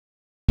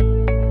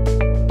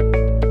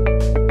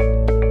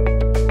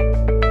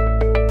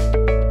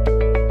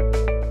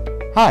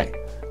Hi,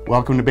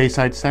 welcome to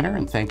Bayside Centre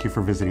and thank you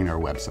for visiting our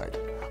website.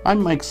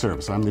 I'm Mike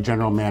Serbs, I'm the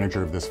general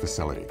manager of this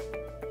facility.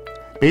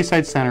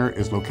 Bayside Centre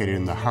is located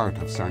in the heart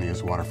of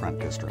Sarnia's waterfront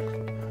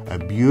district, a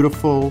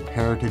beautiful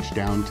heritage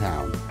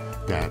downtown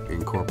that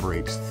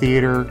incorporates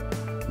theatre,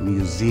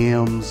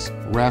 museums,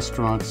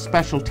 restaurants,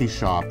 specialty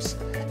shops,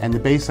 and the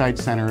Bayside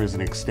Centre is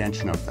an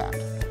extension of that.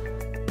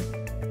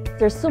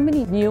 There's so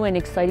many new and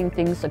exciting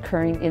things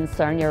occurring in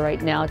Sarnia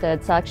right now that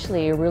it's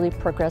actually a really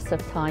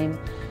progressive time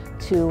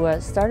to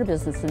start a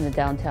business in the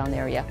downtown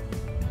area.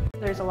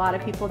 There's a lot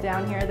of people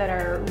down here that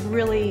are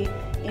really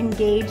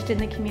engaged in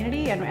the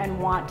community and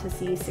want to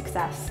see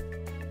success.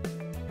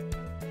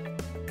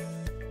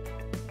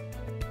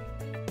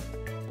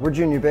 We're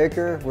Junior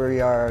Baker. We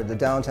are the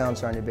Downtown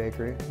Sarnia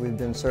Bakery. We've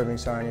been serving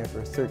Sarnia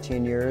for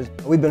 13 years.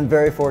 We've been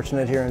very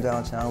fortunate here in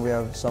downtown. We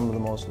have some of the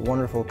most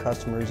wonderful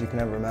customers you can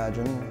ever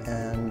imagine,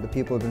 and the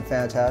people have been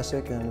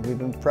fantastic, and we've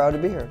been proud to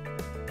be here.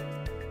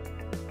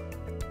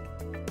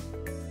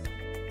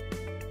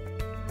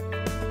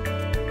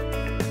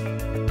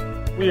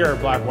 We are a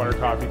Blackwater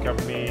Coffee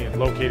Company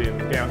located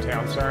in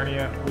downtown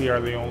Sarnia. We are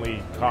the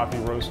only coffee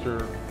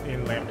roaster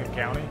in Lambton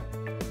County.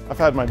 I've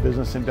had my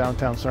business in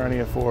downtown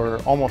Sarnia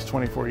for almost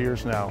 24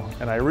 years now,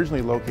 and I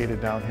originally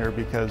located down here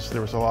because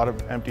there was a lot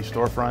of empty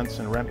storefronts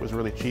and rent was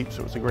really cheap,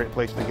 so it was a great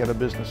place to get a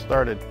business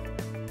started.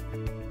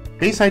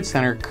 Bayside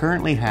Centre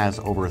currently has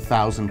over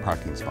 1,000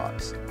 parking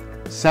spots,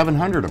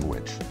 700 of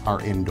which are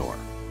indoor,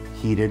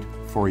 heated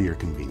for your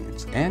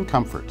convenience and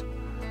comfort.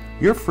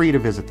 You're free to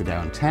visit the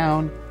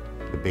downtown,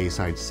 the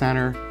Bayside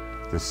Centre,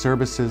 the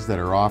services that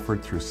are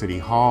offered through City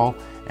Hall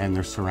and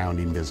their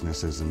surrounding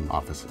businesses and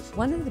offices.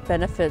 One of the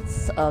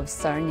benefits of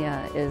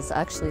Sarnia is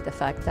actually the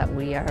fact that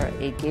we are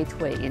a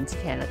gateway into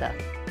Canada.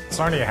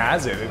 Sarnia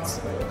has it. It's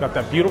got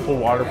that beautiful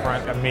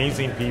waterfront,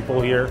 amazing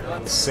people here,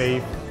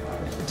 safe,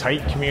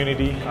 tight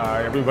community.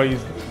 Everybody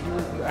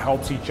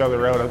helps each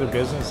other out, other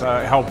business,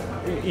 help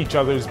each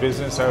other's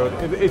business out.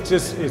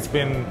 It's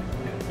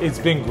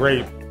been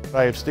great.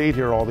 I have stayed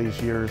here all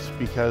these years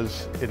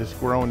because it has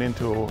grown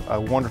into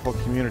a wonderful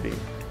community.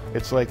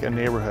 It's like a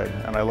neighborhood,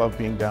 and I love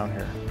being down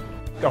here.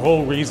 The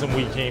whole reason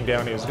we came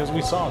down here is because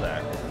we saw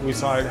that. We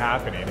saw it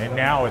happening, and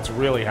now it's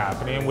really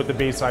happening. And with the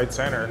Bayside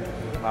Centre,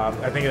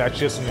 I think that's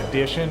just an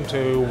addition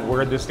to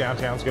where this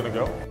downtown's going to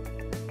go.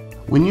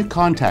 When you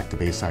contact the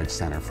Bayside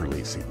Centre for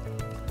leasing,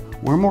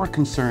 we're more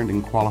concerned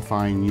in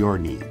qualifying your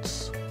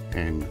needs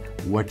and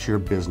what your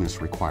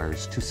business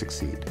requires to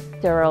succeed.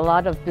 There are a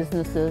lot of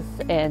businesses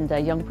and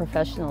young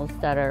professionals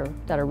that are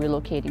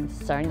relocating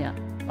to Sarnia.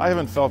 I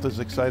haven't felt as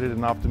excited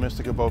and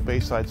optimistic about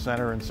Bayside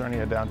Centre and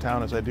Sarnia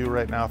downtown as I do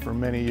right now for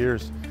many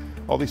years.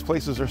 All these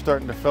places are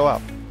starting to fill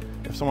up.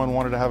 If someone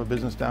wanted to have a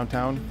business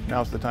downtown,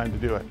 now's the time to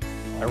do it.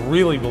 I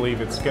really believe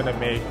it's going to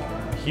make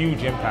a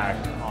huge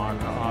impact on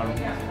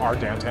our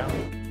downtown.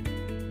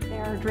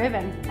 They're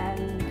driven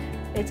and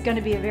it's going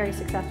to be a very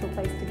successful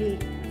place to be,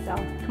 so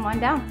come on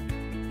down.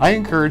 I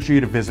encourage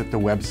you to visit the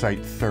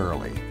website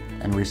thoroughly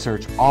and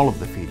research all of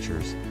the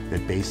features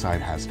that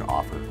Bayside has to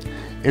offer.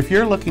 If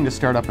you're looking to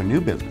start up a new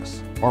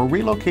business or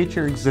relocate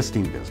your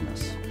existing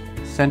business,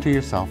 center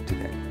yourself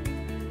today.